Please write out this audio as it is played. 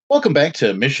Welcome back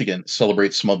to Michigan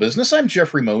Celebrates Small Business. I'm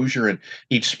Jeffrey Mosier, and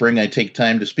each spring I take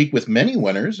time to speak with many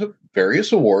winners of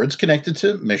various awards connected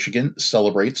to Michigan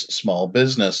Celebrates Small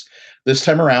Business. This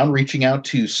time around, reaching out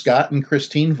to Scott and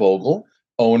Christine Vogel,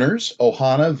 owners,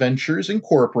 Ohana Ventures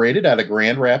Incorporated out of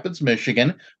Grand Rapids,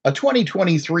 Michigan, a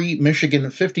 2023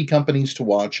 Michigan 50 Companies to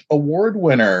Watch award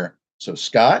winner. So,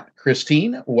 Scott,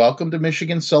 Christine, welcome to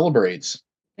Michigan Celebrates.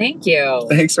 Thank you.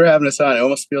 Thanks for having us on. It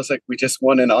almost feels like we just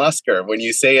won an Oscar when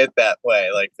you say it that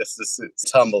way. Like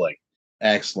it's humbling.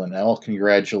 Excellent. Well,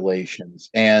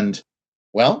 congratulations. And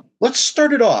let's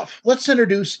start it off. Let's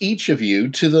introduce each of you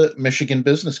to the Michigan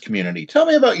business community. Tell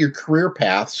me about your career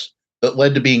paths that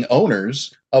led to being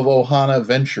owners of Ohana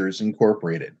Ventures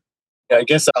Incorporated. I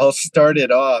guess I'll start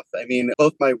it off. I mean,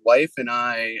 both my wife and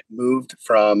I moved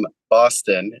from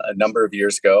Boston a number of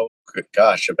years ago.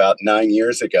 Gosh, about 9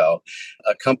 years ago.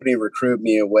 A company recruited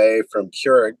me away from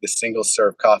Keurig, the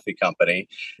single-serve coffee company.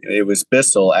 It was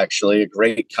Bissell, actually, a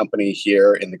great company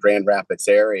here in the Grand Rapids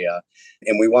area.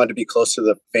 And we wanted to be close to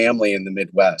the family in the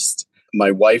Midwest.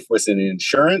 My wife was in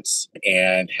insurance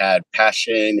and had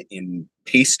passion in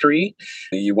pastry.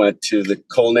 You went to the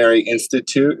Culinary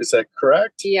Institute, is that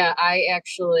correct? Yeah, I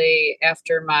actually,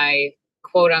 after my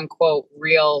quote unquote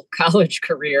real college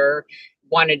career,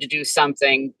 wanted to do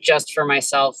something just for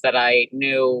myself that I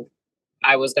knew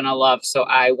I was going to love. So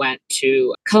I went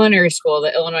to culinary school,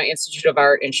 the Illinois Institute of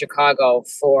Art in Chicago,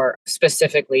 for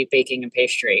specifically baking and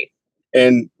pastry.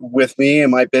 And with me and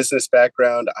my business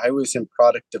background, I was in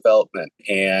product development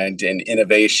and in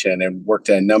innovation and worked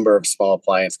at a number of small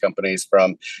appliance companies,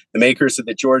 from the makers of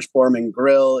the George Foreman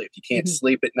grill, if you can't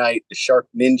sleep at night, the Shark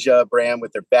Ninja brand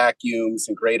with their vacuums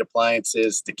and great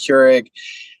appliances, to Keurig,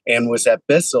 and was at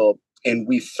Bissell. And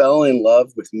we fell in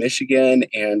love with Michigan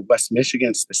and West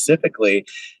Michigan specifically.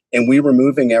 And we were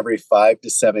moving every 5 to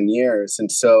 7 years.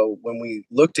 And so when we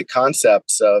looked at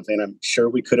concepts of, and I'm sure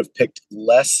we could have picked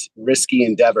less risky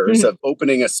endeavors of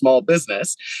opening a small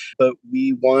business, but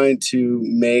we wanted to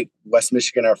make West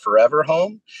Michigan our forever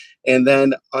home. And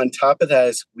then on top of that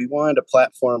is we wanted a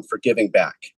platform for giving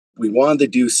back. We wanted to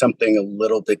do something a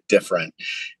little bit different.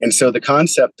 And so the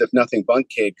concept of Nothing Bundt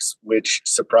Cakes, which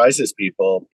surprises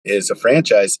people, is a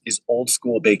franchise, is old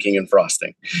school baking and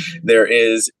frosting. There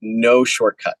is no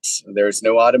shortcuts. There's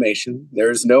no automation.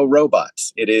 There's no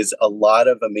robots. It is a lot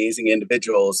of amazing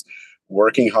individuals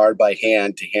working hard by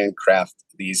hand to handcraft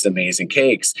these amazing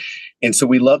cakes. And so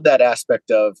we love that aspect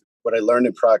of what I learned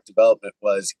in product development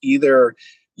was either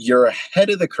you're ahead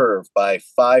of the curve by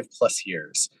 5+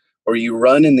 years, or you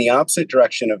run in the opposite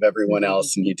direction of everyone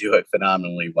else and you do it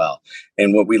phenomenally well.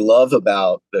 And what we love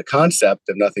about the concept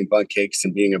of Nothing Bundt Cakes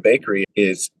and being a bakery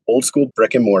is old school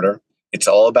brick and mortar. It's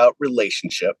all about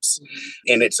relationships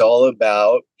and it's all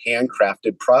about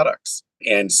handcrafted products.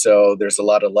 And so there's a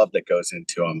lot of love that goes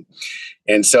into them.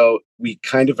 And so we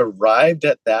kind of arrived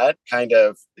at that kind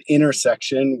of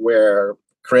intersection where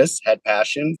Chris had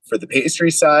passion for the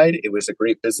pastry side. It was a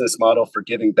great business model for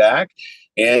giving back.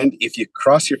 And if you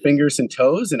cross your fingers and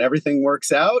toes and everything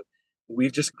works out,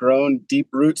 we've just grown deep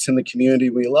roots in the community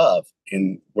we love.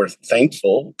 And we're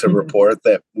thankful to report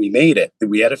that we made it.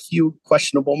 We had a few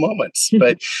questionable moments,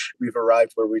 but we've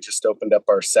arrived where we just opened up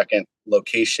our second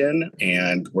location.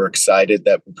 And we're excited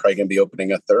that we're probably going to be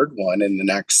opening a third one in the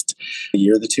next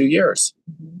year to 2 years.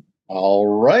 All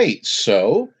right.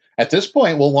 So at this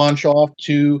point, we'll launch off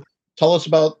to tell us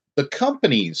about the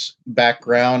company's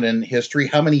background and history.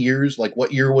 How many years, like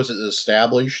what year was it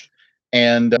established?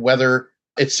 And whether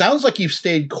it sounds like you've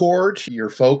stayed core to your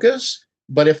focus,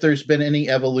 but if there's been any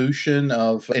evolution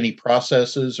of any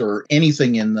processes or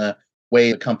anything in the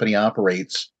way the company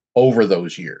operates over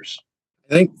those years.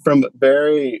 I think from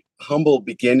very humble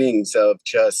beginnings of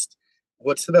just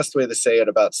what's the best way to say it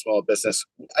about small business?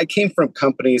 I came from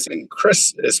companies, and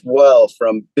Chris as well,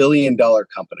 from billion-dollar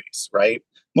companies, right?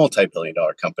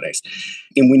 Multi-billion-dollar companies.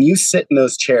 And when you sit in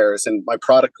those chairs, and my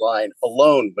product line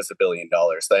alone was $1 billion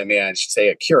that I managed to say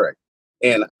at Keurig.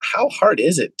 And how hard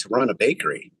is it to run a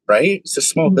bakery, right? It's a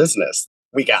small business.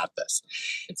 We got this.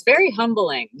 It's very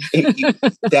humbling.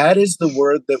 That is the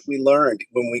word that we learned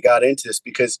when we got into this,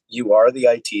 because you are the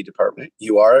IT department,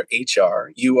 you are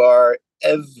HR, you are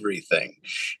everything.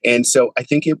 And so I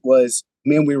think it was,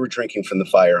 man, we were drinking from the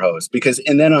fire hose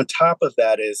and then on top of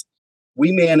that is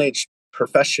we managed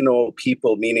professional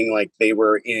people, meaning like they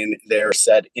were in their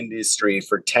said industry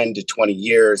for 10 to 20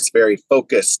 years, very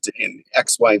focused in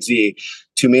X, Y, and Z,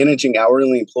 to managing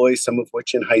hourly employees, some of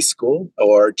which in high school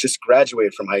or just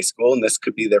graduated from high school. And this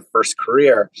could be their first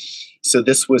career. So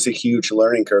this was a huge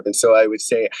learning curve. And so I would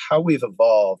say how we've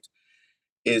evolved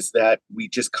is that we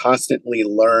just constantly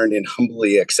learned and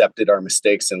humbly accepted our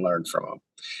mistakes and learned from them.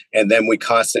 And then we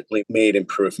constantly made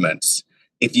improvements.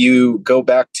 If you go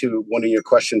back to one of your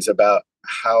questions about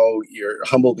how your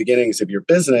humble beginnings of your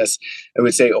business, I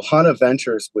would say Ohana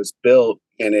Ventures was built,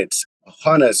 and it's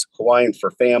Ohana's Hawaiian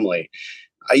for family.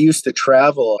 I used to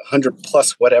travel 100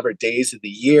 plus whatever days of the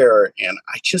year, and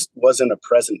I just wasn't a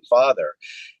present father.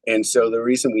 And so the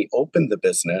reason we opened the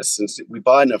business is we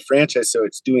bought in a franchise, so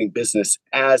it's doing business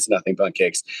as Nothing Bundt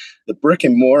Cakes. The brick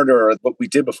and mortar, what we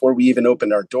did before we even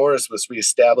opened our doors, was we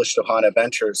established Ohana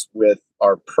Ventures with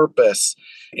our purpose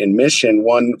and mission,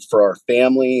 one for our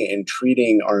family and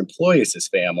treating our employees as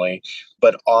family,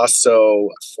 but also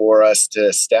for us to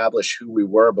establish who we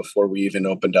were before we even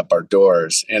opened up our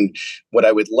doors. And what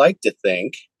I would like to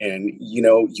think, and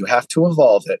you have to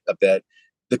evolve it a bit,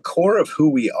 the core of who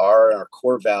we are, our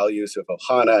core values of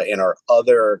Ohana and our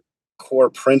other core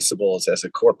principles as a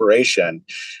corporation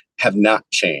have not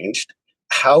changed.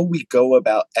 How we go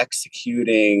about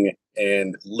executing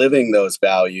and living those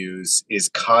values is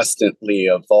constantly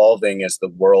evolving as the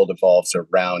world evolves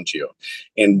around you.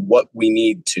 And what we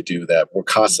need to do that, we're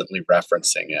constantly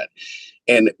referencing it.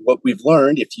 And what we've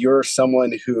learned, if you're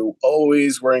someone who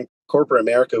always were in corporate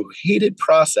America who hated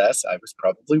process, I was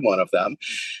probably one of them,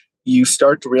 you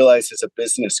start to realize as a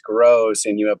business grows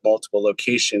and you have multiple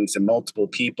locations and multiple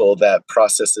people, that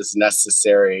process is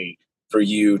necessary for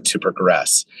you to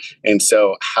progress. And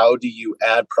so how do you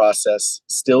add process,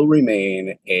 still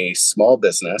remain a small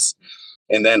business?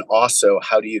 And then also,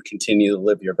 how do you continue to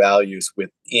live your values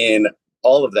within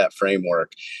all of that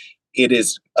framework? It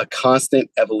is a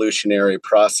constant evolutionary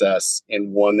process,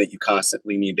 and one that you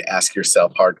constantly need to ask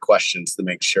yourself hard questions to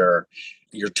make sure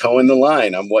you're towing the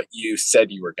line on what you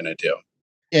said you were going to do.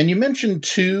 And you mentioned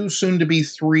 2, soon to be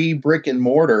 3 brick and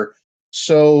mortar.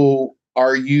 So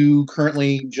are you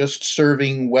currently just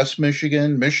serving West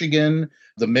Michigan,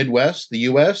 the Midwest, the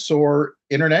US, or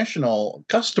international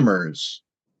customers?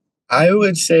 I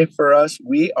would say for us,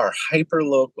 we are hyper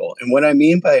local. And what I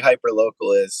mean by hyper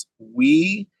local is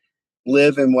we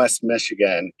live in West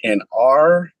Michigan, and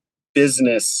our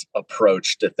business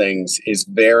approach to things is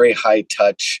very high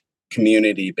touch,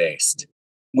 community based.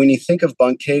 When you think of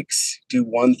Bundt Cakes, do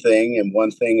one thing and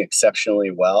one thing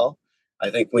exceptionally well. I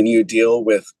think when you deal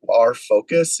with our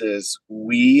focus is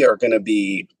we are going to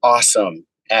be awesome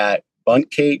at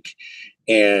Bundt Cake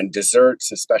and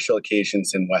desserts and special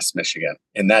occasions in West Michigan.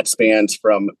 And that spans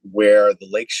from where the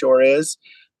lakeshore is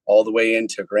all the way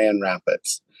into Grand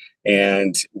Rapids.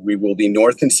 And we will be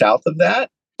north and south of that,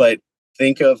 but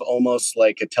think of almost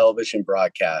like a television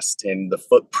broadcast and the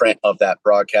footprint of that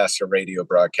broadcast or radio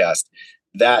broadcast.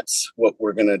 That's what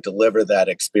we're going to deliver that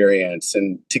experience.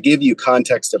 And to give you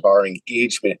context of our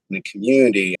engagement in the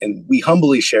community, and we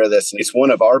humbly share this, and it's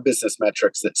one of our business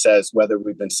metrics that says whether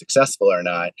we've been successful or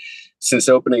not. Since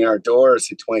opening our doors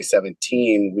in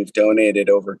 2017, we've donated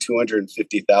over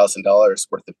 $250,000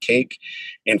 worth of cake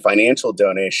and financial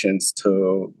donations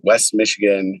to West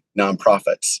Michigan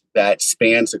nonprofits. That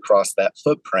spans across that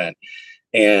footprint.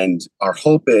 And our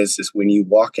hope is when you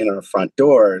walk in our front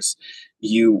doors,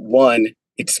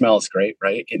 it smells great,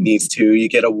 right? It needs to. You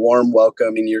get a warm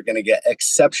welcome, and you're going to get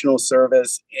exceptional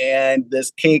service and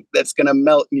this cake that's going to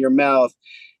melt in your mouth.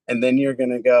 And then you're going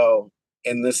to go,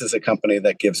 and this is a company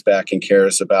that gives back and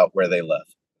cares about where they live.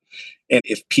 And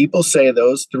if people say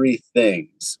those 3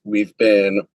 things, we've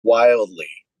been wildly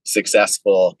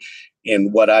successful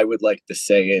in what I would like to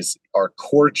say is our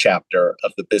core chapter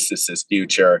of the business's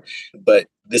future. But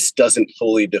this doesn't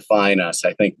fully define us.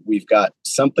 I think we've got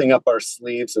something up our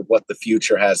sleeves of what the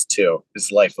future has too,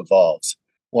 as life evolves.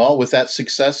 Well, with that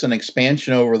success and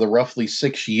expansion over the roughly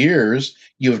 6 years,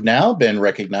 you've now been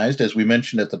recognized, as we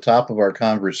mentioned at the top of our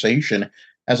conversation,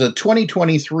 as a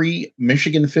 2023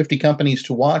 Michigan 50 Companies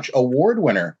to Watch award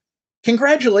winner.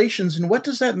 Congratulations. And what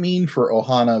does that mean for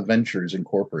Ohana Ventures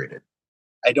Incorporated?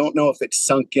 I don't know if it's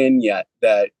sunk in yet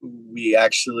that we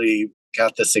actually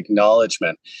got this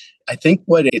acknowledgement. I think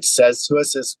what it says to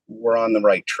us is we're on the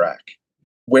right track.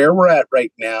 Where we're at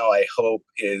right now, I hope,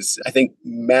 is I think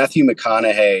Matthew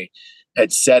McConaughey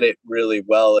had said it really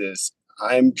well, is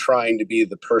I'm trying to be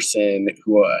the person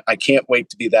who I can't wait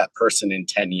to be that person in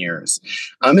 10 years.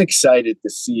 I'm excited to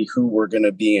see who we're going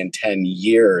to be in 10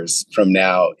 years from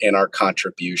now in our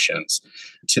contributions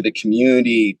to the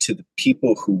community, to the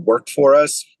people who work for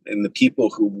us and the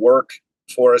people who work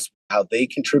for us, how they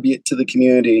contribute to the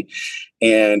community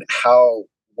and how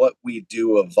what we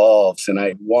do evolves. And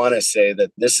I want to say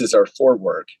that this is our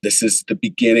forward. This is the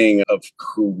beginning of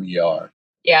who we are.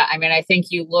 Yeah, I mean, I think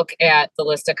you look at the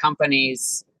list of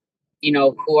companies,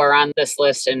 who are on this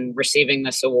list and receiving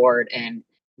this award, and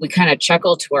we kind of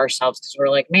chuckle to ourselves because we're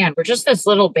like, man, we're just this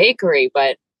little bakery,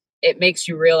 but it makes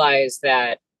you realize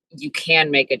that you can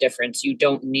make a difference. You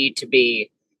don't need to be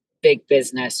big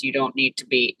business. You don't need to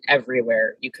be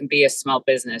everywhere. You can be a small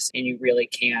business and you really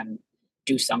can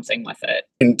do something with it.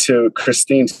 And to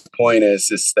Christine's point is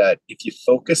that if you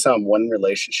focus on one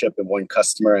relationship and one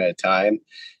customer at a time,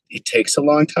 it takes a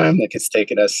long time. Like it's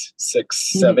taken us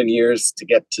 6, 7 years to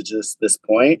get to just this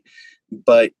point,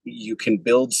 but you can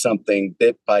build something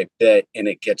bit by bit and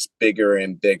it gets bigger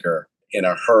and bigger in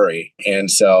a hurry.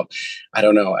 And so I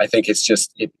don't know. I think it's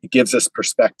just, it gives us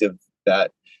perspective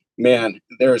that, man,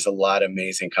 there's a lot of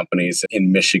amazing companies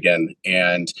in Michigan,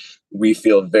 and we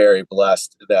feel very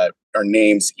blessed that our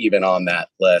name's even on that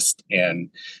list. And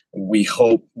we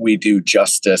hope we do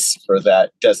justice for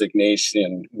that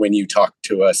designation when you talk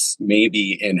to us,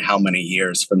 maybe in how many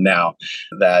years from now,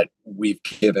 that we've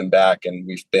given back and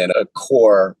we've been a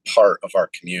core part of our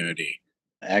community.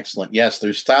 Excellent. Yes,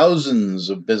 there's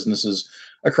thousands of businesses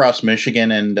across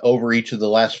Michigan, and over each of the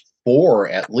last 4,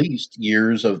 at least,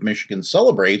 years of Michigan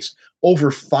Celebrates,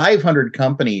 over 500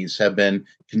 companies have been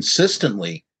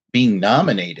consistently being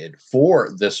nominated for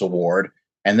this award.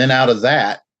 And then out of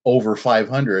that, over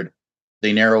 500,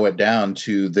 they narrow it down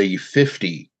to the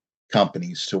 50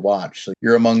 companies to watch. So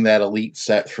you're among that elite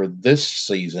set for this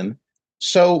season.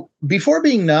 So before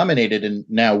being nominated and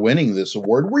now winning this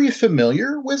award, were you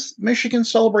familiar with Michigan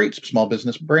Celebrates small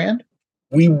business brand?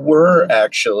 We were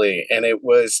actually, and it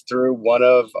was through one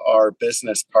of our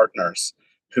business partners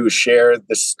who shared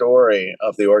the story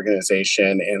of the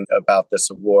organization and about this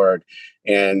award,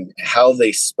 and how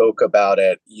they spoke about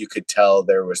it. You could tell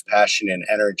there was passion and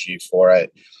energy for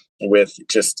it, with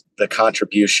just the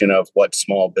contribution of what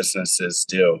small businesses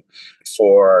do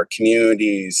for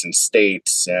communities and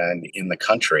states and in the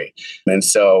country. And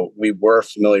so we were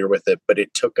familiar with it, but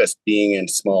it took us being in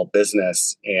small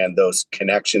business and those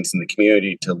connections in the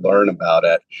community to learn about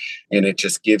it. And it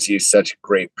just gives you such a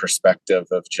great perspective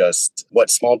of just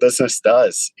what small business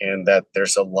does, and that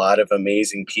there's a lot of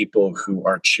amazing people who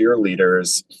are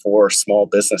cheerleaders for small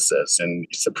businesses, and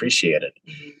it's appreciated.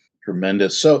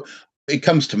 Tremendous. So it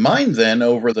comes to mind then,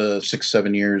 over the 6,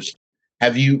 7 years,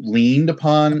 have you leaned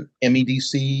upon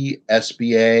MEDC,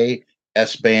 SBA,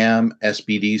 SBAM,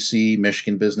 SBDC,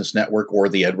 Michigan Business Network, or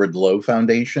the Edward Lowe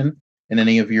Foundation in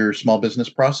any of your small business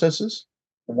processes?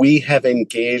 We have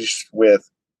engaged with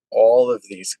all of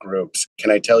these groups.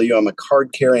 Can I tell you I'm a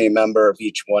card-carrying member of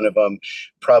each one of them?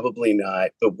 Probably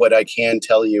not. But what I can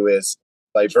tell you is,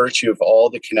 by virtue of all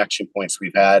the connection points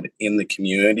we've had in the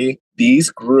community,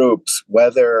 these groups,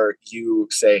 whether you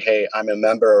say, hey, I'm a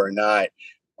member or not,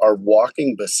 are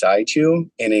walking beside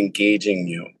you and engaging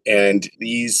you. And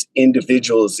these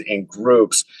individuals and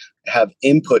groups have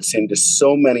inputs into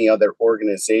so many other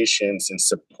organizations and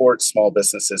support small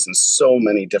businesses in so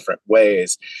many different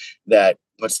ways that,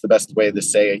 what's the best way to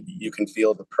say it? You can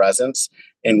feel the presence.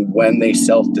 And when they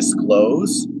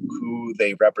self-disclose who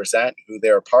they represent, who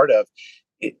they're a part of,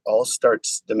 it all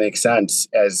starts to make sense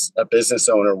as a business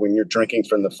owner when you're drinking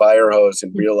from the fire hose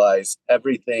and realize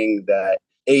everything that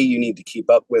you need to keep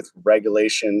up with,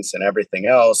 regulations and everything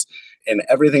else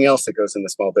that goes into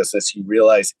small business. You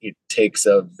realize it takes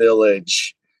a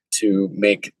village to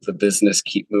make the business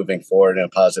keep moving forward in a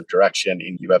positive direction.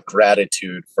 And you have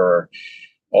gratitude for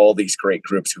all these great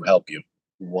groups who help you.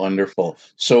 Wonderful.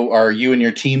 So are you and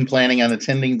your team planning on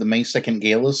attending the May 2nd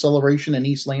Gala celebration in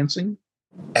East Lansing?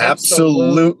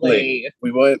 Absolutely.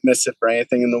 We wouldn't miss it for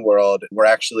anything in the world. We're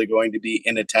actually going to be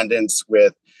in attendance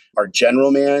with our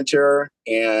general manager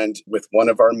and with one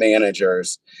of our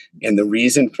managers. And the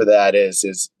reason for that is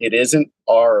it isn't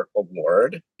our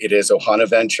award. It is Ohana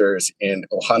Ventures, and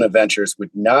Ohana Ventures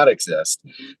would not exist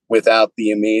without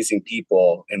the amazing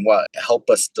people and what help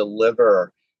us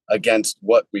deliver against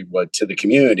what we would to the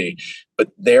community.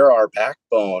 But they're our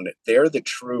backbone. They're the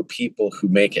true people who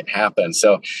make it happen.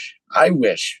 So I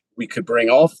wish we could bring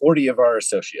all 40 of our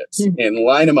associates and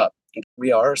line them up.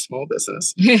 We are a small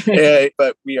business,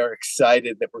 but we are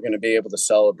excited that we're going to be able to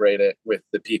celebrate it with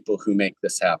the people who make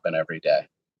this happen every day.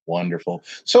 Wonderful.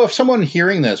 So if someone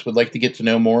hearing this would like to get to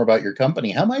know more about your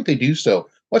company, how might they do so?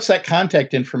 What's that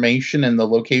contact information and the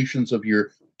locations of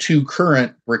your 2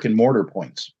 current brick and mortar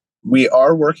points? We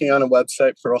are working on a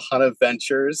website for Ohana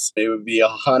Ventures. It would be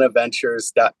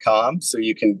ohanaventures.com, so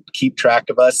you can keep track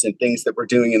of us and things that we're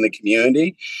doing in the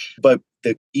community. But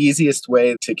the easiest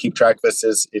way to keep track of us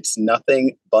is it's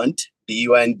nothing Bundt,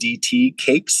 BUNDT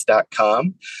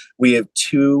cakes.com. We have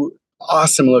 2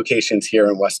 awesome locations here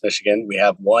in West Michigan. We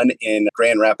have one in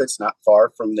Grand Rapids, not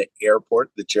far from the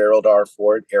airport, the Gerald R.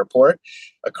 Ford Airport,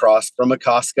 across from a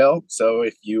Costco. So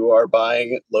if you are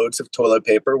buying loads of toilet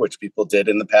paper, which people did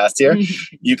in the past year,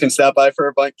 you can stop by for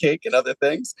a Bundt cake and other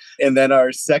things. And then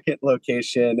our second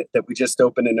location that we just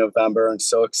opened in November and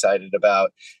so excited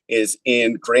about is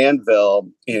in Granville,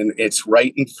 and it's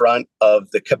right in front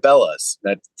of the Cabela's.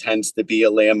 That tends to be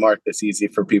a landmark that's easy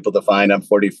for people to find on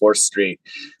 44th Street.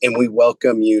 And we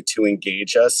welcome you to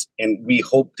engage us. And we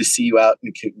hope to see you out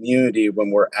in the community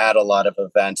when we're at a lot of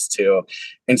events too,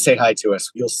 and say hi to us.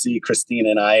 You'll see Christine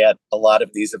and I at a lot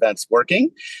of these events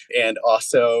working and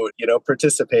also,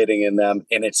 participating in them.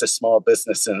 And it's a small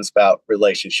business and it's about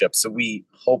relationships. So we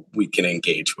hope we can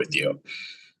engage with you.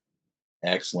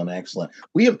 Excellent, excellent.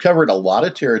 We have covered a lot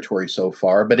of territory so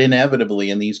far, but inevitably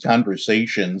in these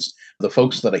conversations, the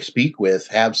folks that I speak with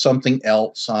have something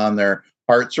else on their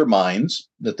hearts or minds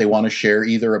that they want to share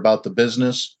either about the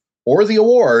business or the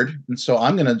award. And so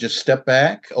I'm going to just step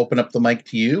back, open up the mic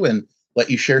to you and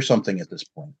let you share something at this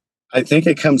point. I think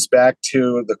it comes back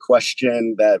to the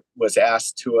question that was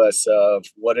asked to us of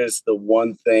what is the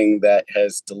one thing that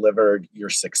has delivered your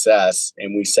success?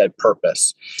 And we said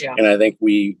purpose. Yeah. And I think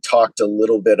we talked a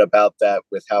little bit about that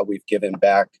with how we've given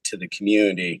back to the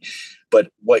community. But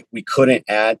what we couldn't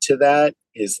add to that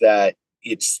is that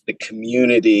it's the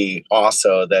community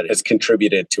also that has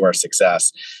contributed to our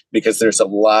success, because there's a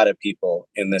lot of people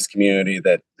in this community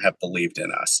that have believed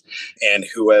in us and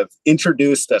who have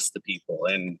introduced us to people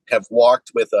and have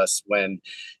walked with us when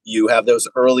you have those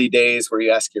early days where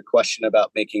you ask your question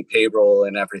about making payroll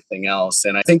and everything else.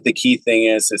 And I think the key thing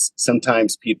is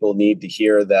sometimes people need to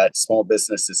hear that small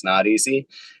business is not easy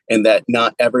and that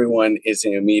not everyone is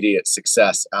an immediate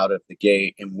success out of the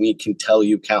gate. And we can tell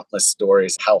you countless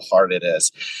stories how hard it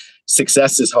is.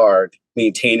 Success is hard.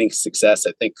 Maintaining success,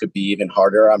 I think, could be even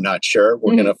harder. I'm not sure.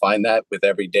 We're going to find that with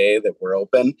every day that we're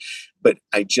open. But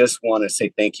I just want to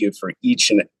say thank you for each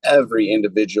and every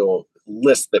individual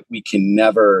list that we can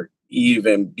never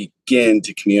even begin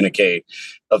to communicate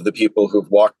of the people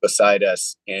who've walked beside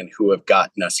us and who have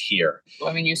gotten us here.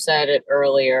 I mean, you said it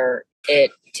earlier,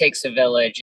 it takes a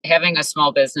village. Having a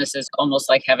small business is almost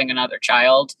like having another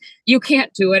child. You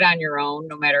can't do it on your own,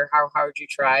 no matter how hard you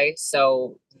try.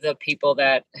 So the people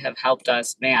that have helped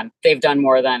us, man, they've done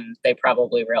more than they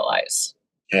probably realize.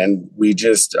 And we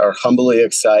just are humbly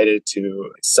excited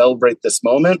to celebrate this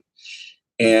moment.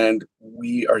 And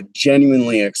we are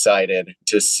genuinely excited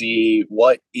to see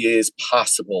what is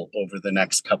possible over the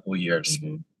next couple of years.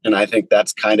 And I think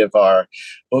that's kind of our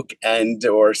bookend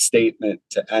or statement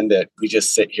to end it. We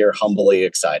just sit here humbly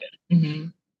excited.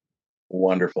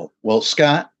 Wonderful. Well,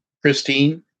 Scott,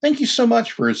 Christine, thank you so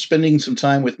much for spending some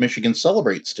time with Michigan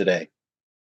Celebrates today.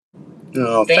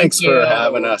 Oh, thanks for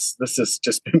having us. This has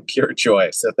just been pure joy.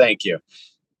 So thank you.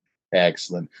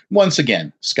 Excellent. Once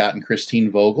again, Scott and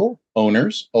Christine Vogel,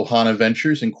 owners, Ohana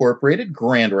Ventures Incorporated,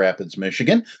 Grand Rapids,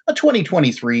 Michigan, a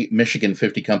 2023 Michigan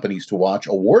 50 Companies to Watch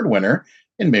award winner,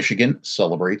 and Michigan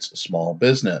Celebrates Small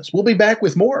Business. We'll be back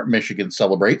with more Michigan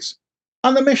Celebrates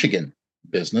on the Michigan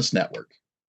Business Network.